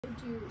What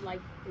did you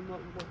like and what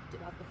worked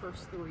about the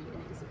first 3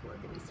 innings of work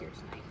at least here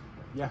tonight?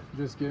 Yeah,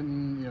 just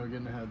getting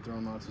ahead,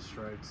 throwing lots of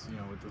strikes,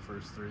 with the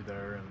first 3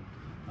 there,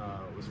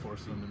 and was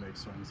forcing them to make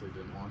swings they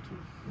didn't want to.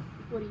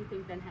 What do you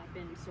think then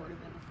happened sort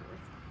of in the fourth?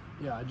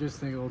 Yeah, I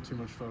just think a little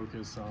too much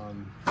focus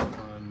on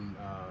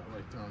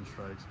like throwing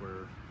strikes,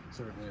 where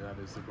certainly that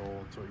is the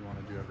goal. It's what you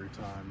want to do every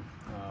time,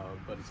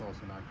 but it's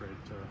also not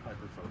great to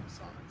hyper focus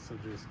on it. So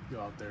just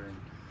go out there and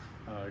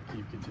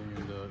keep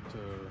continuing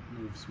to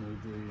move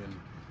smoothly, and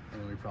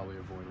we probably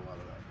avoid a lot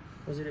of that.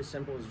 Was it as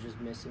simple as just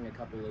missing a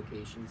couple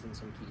locations in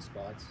some key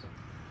spots?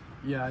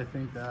 Yeah, I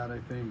think that. I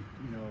think,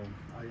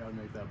 I got to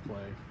make that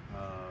play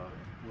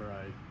where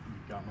I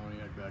got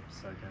Moniak back to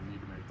second. I need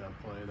to make that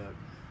play that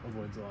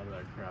avoids a lot of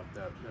that crap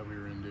that we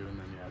were into, and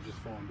then, just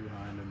falling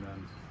behind and then,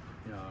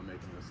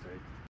 making a mistake.